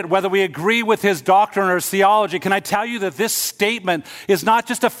wrote it, whether we agree with his doctrine or his theology, can I tell you that this statement is not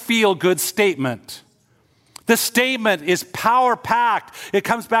just a feel-good statement. This statement is power-packed. It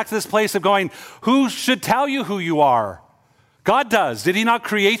comes back to this place of going, who should tell you who you are? God does. Did he not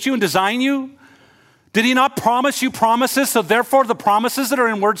create you and design you? Did he not promise you promises? So therefore, the promises that are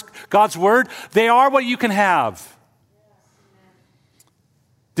in God's word, they are what you can have.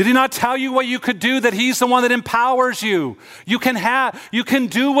 Did he not tell you what you could do, that he's the one that empowers you? You can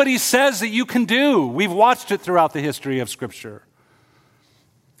do what he says that you can do. We've watched it throughout the history of Scripture.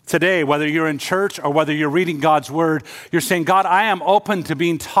 Today, whether you're in church or whether you're reading God's word, you're saying, God, I am open to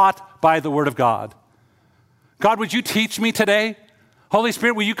being taught by the word of God. God, would you teach me today? Holy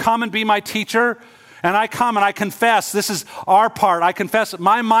Spirit, will you come and be my teacher? and I come and I confess, this is our part. I confess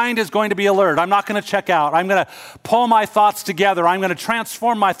my mind is going to be alert. I'm not going to check out. I'm going to pull my thoughts together. I'm going to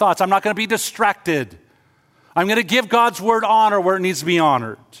transform my thoughts. I'm not going to be distracted. I'm going to give God's word honor where it needs to be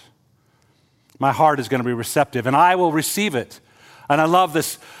honored. My heart is going to be receptive, and I will receive it. And I love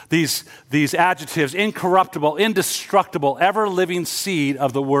these adjectives: incorruptible, indestructible, ever-living seed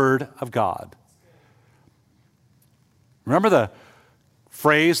of the word of God. Remember the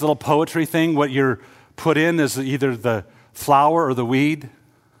phrase, little poetry thing, what you're put in is either the flower or the weed?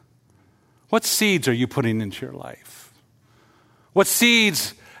 What seeds are you putting into your life? What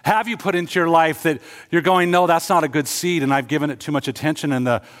seeds have you put into your life that you're going, no, that's not a good seed, and I've given it too much attention, and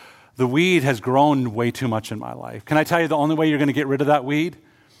the weed has grown way too much in my life? Can I tell you the only way you're going to get rid of that weed?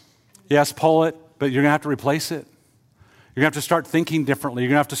 Yes, pull it, but you're going to have to replace it. You're going to have to start thinking differently. You're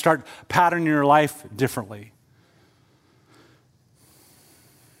going to have to start patterning your life differently.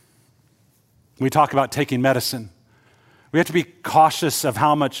 We talk about taking medicine. We have to be cautious of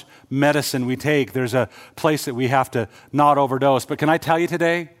how much medicine we take. There's a place that we have to not overdose. But can I tell you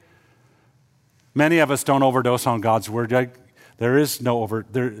today, many of us don't overdose on God's word. There is no we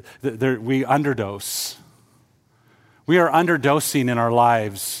underdose. We are underdosing in our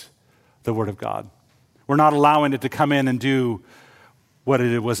lives the word of God. We're not allowing it to come in and do what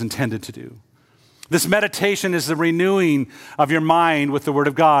it was intended to do. This meditation is the renewing of your mind with the Word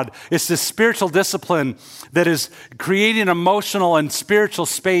of God. It's this spiritual discipline that is creating an emotional and spiritual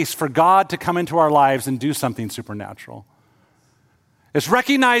space for God to come into our lives and do something supernatural. It's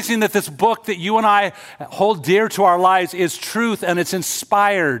recognizing that this book that you and I hold dear to our lives is truth and it's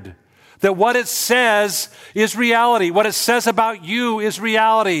inspired. That what it says is reality. What it says about you is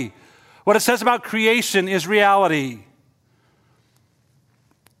reality. What it says about creation is reality.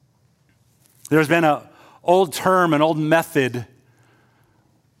 There's been an old term, an old method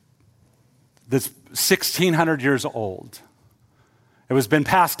that's 1,600 years old. It was been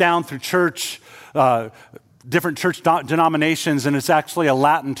passed down through church, different church denominations, and it's actually a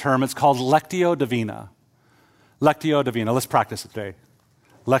Latin term. It's called Lectio Divina. Lectio Divina. Let's practice it today.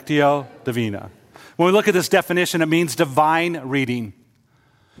 Lectio Divina. When we look at this definition, it means divine reading.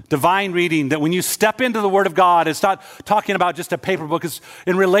 Divine reading, that when you step into the Word of God, it's not talking about just a paper book. It's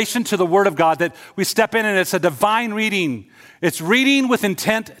in relation to the Word of God that we step in and it's a divine reading. It's reading with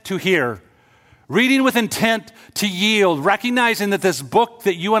intent to hear. Reading with intent to yield. Recognizing that this book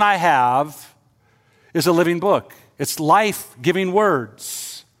that you and I have is a living book. It's life-giving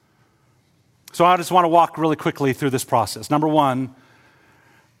words. So I just want to walk really quickly through this process. Number one,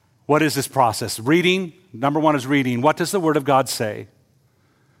 what is this process? Reading. Number one is reading. What does the Word of God say?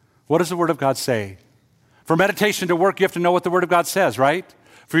 What does the Word of God say? For meditation to work, you have to know what the Word of God says, right?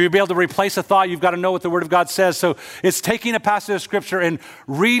 For you to be able to replace a thought, you've got to know what the Word of God says. So it's taking a passage of Scripture and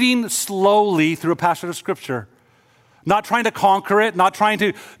reading slowly through a passage of Scripture. Not trying to conquer it, not trying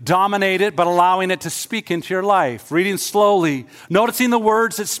to dominate it, but allowing it to speak into your life. Reading slowly, noticing the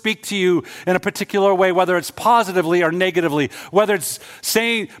words that speak to you in a particular way, whether it's positively or negatively, whether it's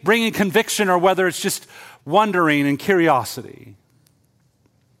bringing conviction or whether it's just wondering and curiosity.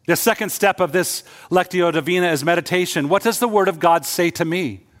 The second step of this Lectio Divina is meditation. What does the Word of God say to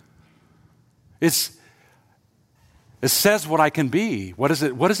me? It says what I can be. What is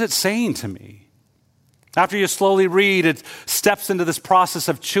it saying to me? After you slowly read, it steps into this process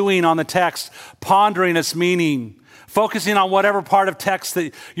of chewing on the text, pondering its meaning, focusing on whatever part of text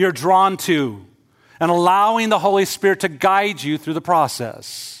that you're drawn to, and allowing the Holy Spirit to guide you through the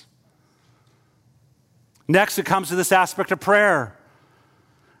process. Next, it comes to this aspect of prayer.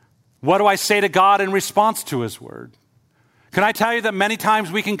 What do I say to God in response to His Word? Can I tell you that many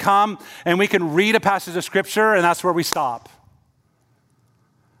times we can come and we can read a passage of Scripture and that's where we stop?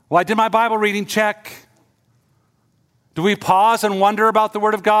 Well, I did my Bible reading, check. Do we pause and wonder about the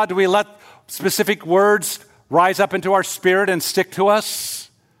Word of God? Do we let specific words rise up into our spirit and stick to us?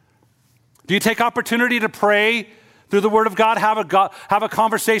 Do you take opportunity to pray through the Word of God, have a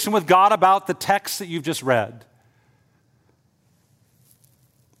conversation with God about the text that you've just read?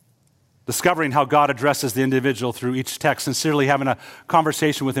 Discovering how God addresses the individual through each text, sincerely having a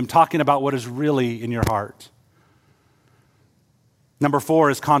conversation with Him, talking about what is really in your heart. Number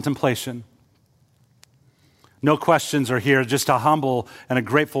 4 is contemplation. No questions are here, just a humble and a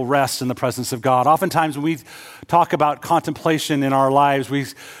grateful rest in the presence of God. Oftentimes when we talk about contemplation in our lives,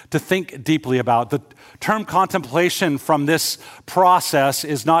 to think deeply about. The term contemplation from this process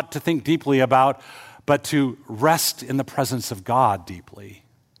is not to think deeply about, but to rest in the presence of God deeply.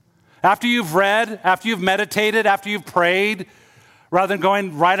 After you've read, after you've meditated, after you've prayed, rather than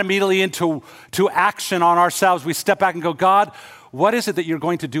going right immediately into action on ourselves, we step back and go, God, what is it that you're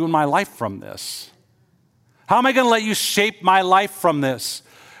going to do in my life from this? How am I going to let you shape my life from this?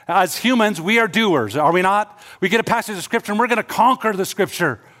 As humans, we are doers, are we not? We get a passage of Scripture and we're going to conquer the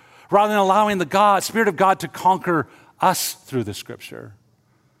Scripture rather than allowing the Spirit of God to conquer us through the Scripture.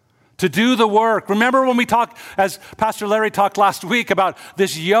 To do the work. Remember when we talked, as Pastor Larry talked last week, about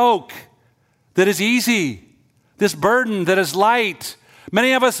this yoke that is easy, this burden that is light.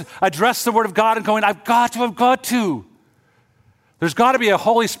 Many of us address the Word of God and going, I've got to. There's got to be a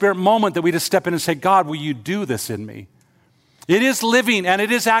Holy Spirit moment that we just step in and say, God, will you do this in me? It is living and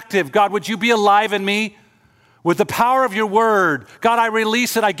it is active. God, would you be alive in me? With the power of your word, God, I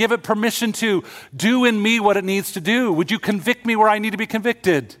release it. I give it permission to do in me what it needs to do. Would you convict me where I need to be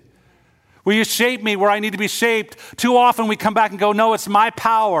convicted? Will you shape me where I need to be shaped? Too often we come back and go, no, it's my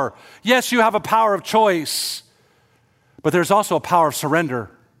power. Yes, you have a power of choice, but there's also a power of surrender.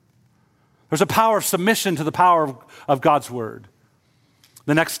 There's a power of submission to the power of God's word.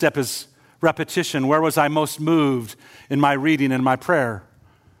 The next step is repetition. Where was I most moved in my reading and my prayer?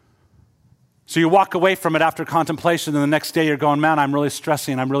 So you walk away from it after contemplation, and the next day you're going, man, I'm really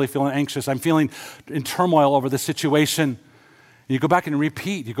stressing. I'm really feeling anxious. I'm feeling in turmoil over the situation. You go back and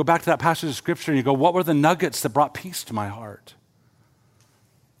repeat. You go back to that passage of Scripture and you go, what were the nuggets that brought peace to my heart?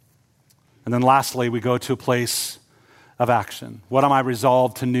 And then lastly, we go to a place of action. What am I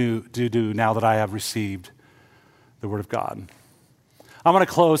resolved to do now that I have received the Word of God? I'm going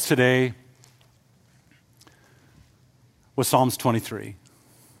to close today with Psalms 23.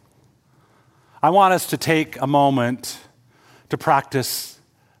 I want us to take a moment to practice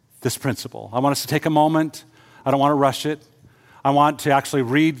this principle. I want us to take a moment. I don't want to rush it. I want to actually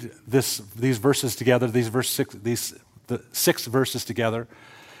read these verses together, the 6 verses together.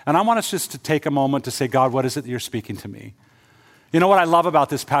 And I want us just to take a moment to say, God, what is it that you're speaking to me? You know what I love about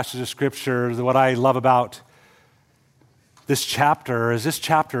this passage of Scripture, what I love about this chapter is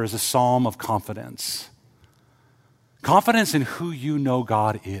a psalm of confidence. Confidence in who you know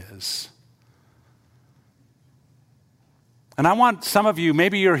God is. And I want some of you,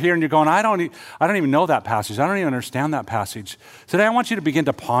 maybe you're here and you're going, I don't even know that passage. I don't even understand that passage. Today I want you to begin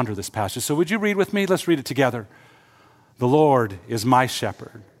to ponder this passage. So would you read with me? Let's read it together. The Lord is my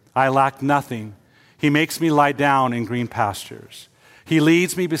shepherd. I lack nothing. He makes me lie down in green pastures. He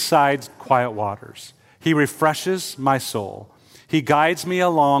leads me beside quiet waters. He refreshes my soul. He guides me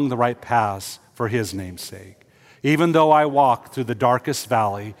along the right paths for his name's sake. Even though I walk through the darkest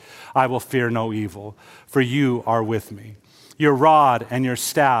valley, I will fear no evil, for you are with me. Your rod and your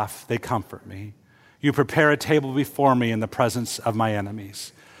staff, they comfort me. You prepare a table before me in the presence of my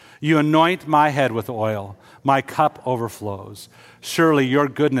enemies. You anoint my head with oil. My cup overflows. Surely your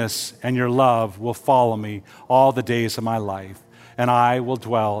goodness and your love will follow me all the days of my life, and I will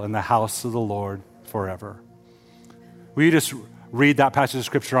dwell in the house of the Lord forever. Will you just read that passage of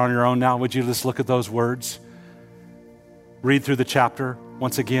Scripture on your own now? Would you just look at those words? Read through the chapter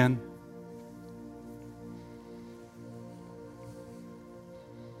once again.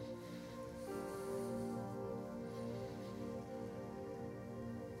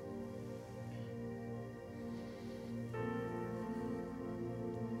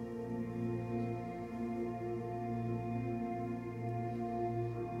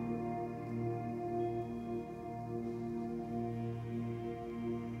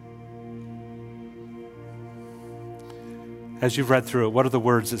 As you've read through it, what are the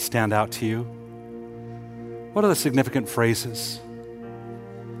words that stand out to you? What are the significant phrases?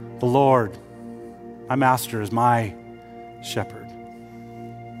 The Lord, my master, is my shepherd.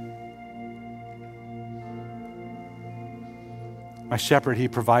 My shepherd, he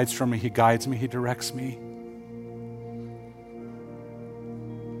provides for me, he guides me, he directs me.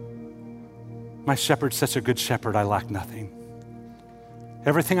 My shepherd's such a good shepherd, I lack nothing.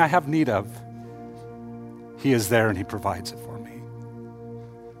 Everything I have need of, he is there and he provides it for me.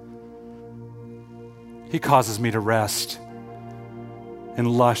 He causes me to rest in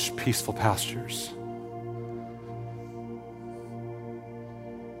lush, peaceful pastures.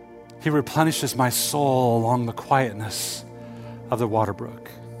 He replenishes my soul along the quietness of the water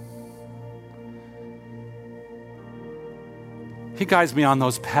brook. He guides me on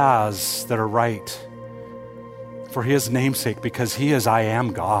those paths that are right for his namesake, because he is I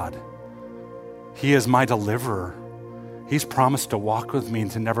am God. He is my deliverer. He's promised to walk with me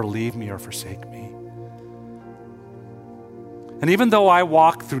and to never leave me or forsake me. And even though I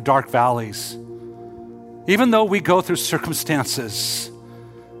walk through dark valleys, even though we go through circumstances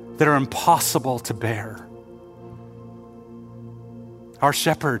that are impossible to bear, our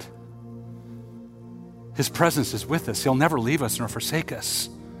shepherd, his presence is with us. He'll never leave us nor forsake us.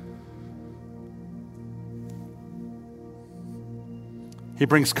 He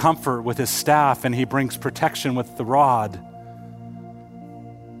brings comfort with his staff, and he brings protection with the rod.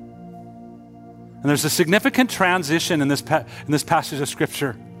 And there's a significant transition in this passage of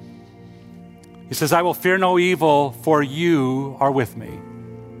Scripture. He says, I will fear no evil, for you are with me.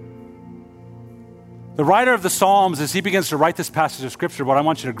 The writer of the Psalms, as he begins to write this passage of Scripture, what I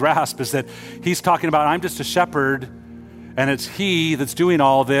want you to grasp is that he's talking about, I'm just a shepherd, and it's he that's doing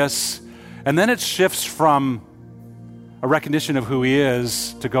all this. And then it shifts from a recognition of who he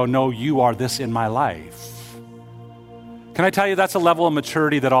is to go, no, you are this in my life. Can I tell you that's a level of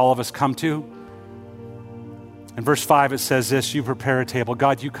maturity that all of us come to? In verse 5, it says this, you prepare a table.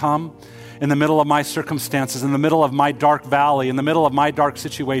 God, you come in the middle of my circumstances, in the middle of my dark valley, in the middle of my dark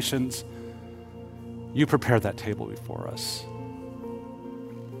situations. You prepare that table before us.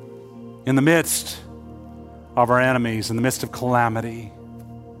 In the midst of our enemies, in the midst of calamity,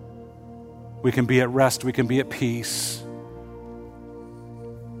 we can be at rest, we can be at peace.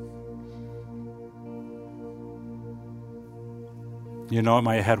 You anoint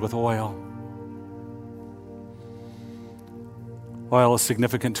my head with oil. Oil is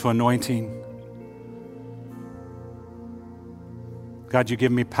significant to anointing. God, you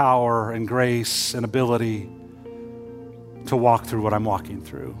give me power and grace and ability to walk through what I'm walking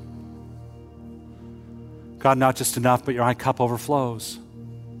through. God, not just enough, but my cup overflows.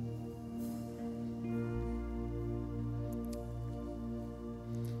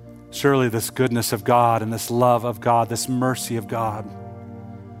 Surely this goodness of God and this love of God, this mercy of God,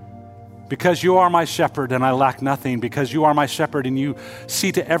 because you are my shepherd and I lack nothing, because you are my shepherd and you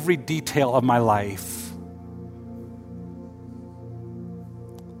see to every detail of my life,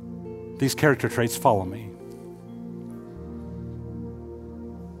 these character traits follow me.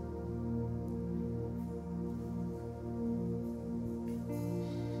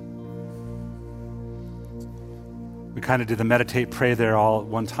 We kind of do the meditate, pray there all at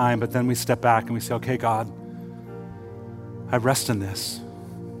one time, but then we step back and we say, okay, God, I rest in this.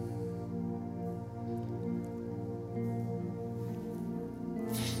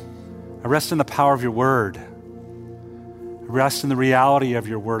 I rest in the power of your word. I rest in the reality of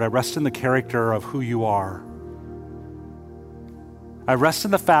your word. I rest in the character of who you are. I rest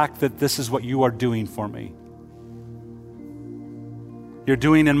in the fact that this is what you are doing for me. You're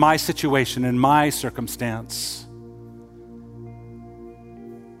doing in my situation, in my circumstance.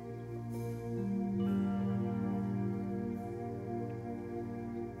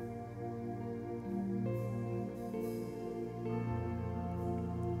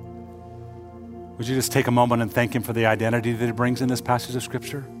 Would you just take a moment and thank him for the identity that he brings in this passage of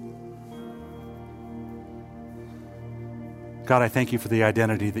Scripture? God, I thank you for the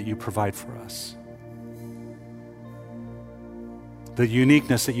identity that you provide for us. The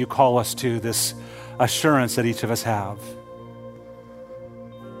uniqueness that you call us to, this assurance that each of us have.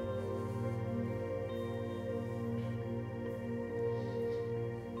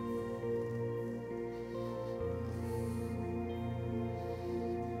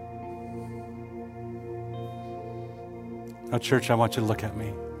 Now, church, I want you to look at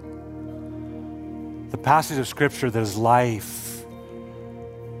me. The passage of Scripture that is life.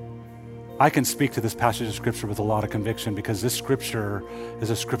 I can speak to this passage of Scripture with a lot of conviction because this Scripture is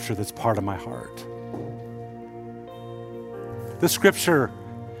a Scripture that's part of my heart. This Scripture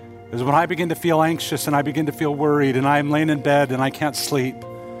is when I begin to feel anxious and I begin to feel worried and I'm laying in bed and I can't sleep,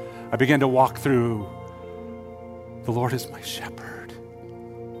 I begin to walk through, the Lord is my shepherd.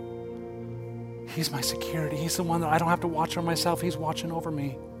 He's my security. He's the one that I don't have to watch over myself. He's watching over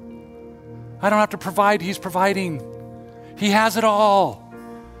me. I don't have to provide. He's providing. He has it all.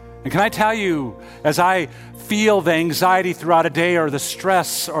 And can I tell you, as I feel the anxiety throughout a day or the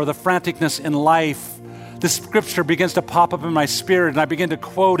stress or the franticness in life, this Scripture begins to pop up in my spirit and I begin to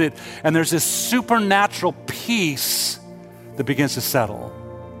quote it, and there's this supernatural peace that begins to settle.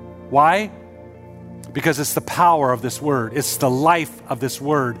 Why? Because it's the power of this word. It's the life of this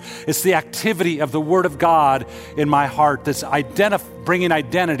word. It's the activity of the word of God in my heart that's bringing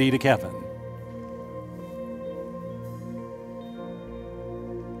identity to Kevin.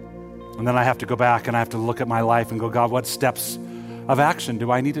 And then I have to go back and I have to look at my life and go, God, what steps of action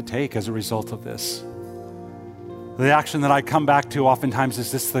do I need to take as a result of this? The action that I come back to oftentimes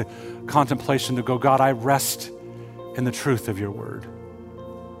is this, the contemplation to go, God, I rest in the truth of your word.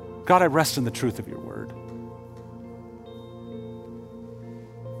 God, I rest in the truth of your word.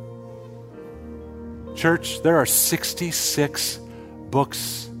 Church, there are 66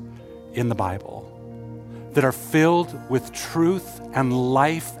 books in the Bible that are filled with truth and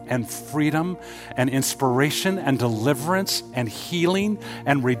life and freedom and inspiration and deliverance and healing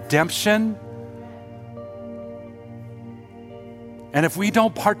and redemption. And if we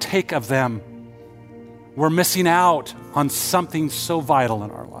don't partake of them, we're missing out on something so vital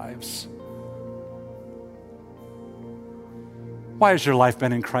in our lives. Why has your life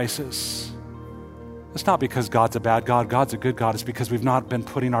been in crisis? It's not because God's a bad God. God's a good God. It's because we've not been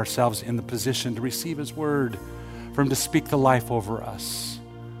putting ourselves in the position to receive His word, for Him to speak the life over us.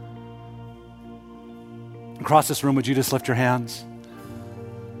 Across this room, would you just lift your hands?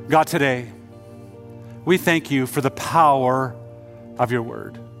 God, today, we thank you for the power of your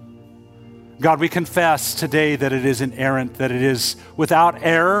word. God, we confess today that it is inerrant, that it is without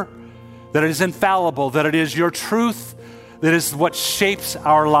error, that it is infallible, that it is your truth that is what shapes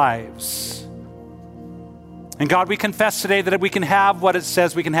our lives. And God, we confess today that we can have what it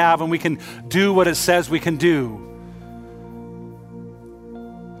says we can have, and we can do what it says we can do.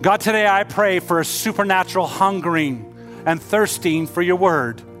 God, today I pray for a supernatural hungering and thirsting for your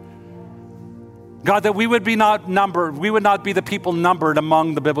word. God, that we would be not numbered, we would not be the people numbered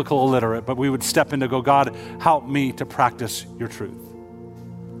among the biblical illiterate, but we would step in to go, God, help me to practice your truth.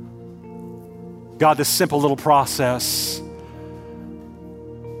 God, this simple little process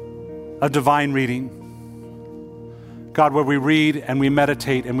of divine reading, God, where we read and we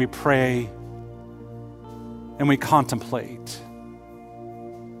meditate and we pray and we contemplate.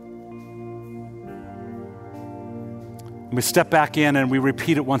 And we step back in and we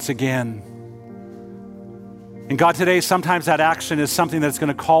repeat it once again. And God, today, sometimes that action is something that's going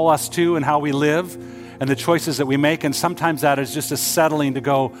to call us to and how we live and the choices that we make. And sometimes that is just a settling to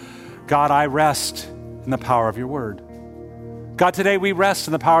go, God, I rest in the power of your word. God, today we rest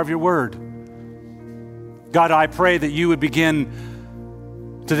in the power of your word. God, I pray that you would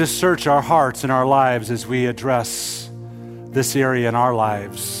begin to just search our hearts and our lives as we address this area in our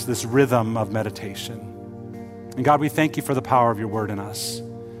lives, this rhythm of meditation. And God, we thank you for the power of your word in us.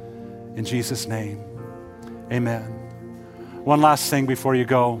 In Jesus' name. Amen. One last thing before you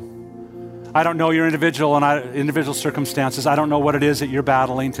go. I don't know your individual circumstances. I don't know what it is that you're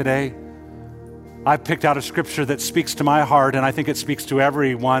battling today. I've picked out a scripture that speaks to my heart, and I think it speaks to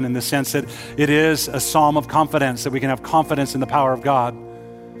everyone in the sense that it is a psalm of confidence, that we can have confidence in the power of God.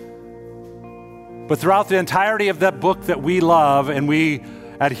 But throughout the entirety of that book that we love and we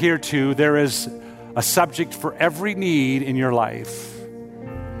adhere to, there is a subject for every need in your life.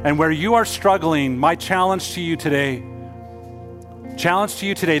 And where you are struggling, my challenge to you today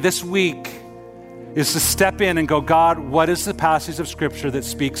this week, is to step in and go, God, what is the passage of scripture that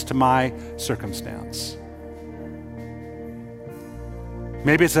speaks to my circumstance?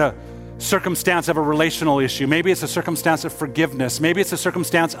 Maybe it's a circumstance of a relational issue. Maybe it's a circumstance of forgiveness. Maybe it's a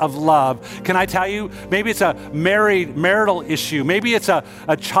circumstance of love. Can I tell you, maybe it's a marital issue. Maybe it's a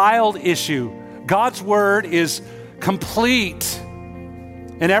child issue. God's word is complete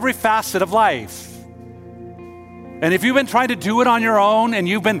in every facet of life. And if you've been trying to do it on your own and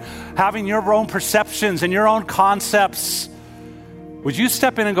you've been having your own perceptions and your own concepts, would you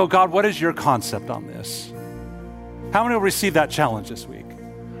step in and go, God, what is your concept on this? How many will receive that challenge this week?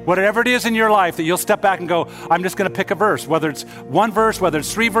 Whatever it is in your life that you'll step back and go, I'm just going to pick a verse, whether it's one verse, whether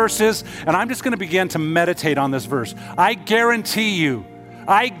it's 3 verses, and I'm just going to begin to meditate on this verse. I guarantee you,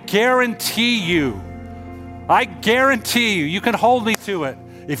 you can hold me to it.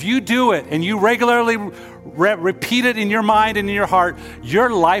 If you do it and you regularly repeat it in your mind and in your heart, your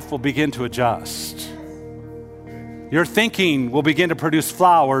life will begin to adjust. Your thinking will begin to produce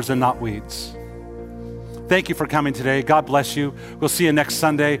flowers and not weeds. Thank you for coming today. God bless you. We'll see you next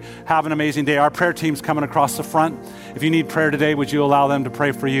Sunday. Have an amazing day. Our prayer team's coming across the front. If you need prayer today, would you allow them to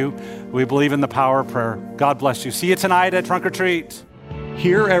pray for you? We believe in the power of prayer. God bless you. See you tonight at Trunk or Treat.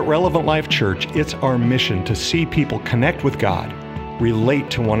 Here at Relevant Life Church, it's our mission to see people connect with God,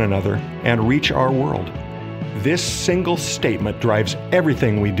 relate to one another, and reach our world. This single statement drives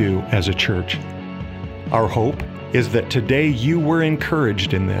everything we do as a church. Our hope is that today you were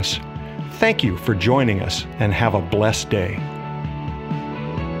encouraged in this. Thank you for joining us, and have a blessed day.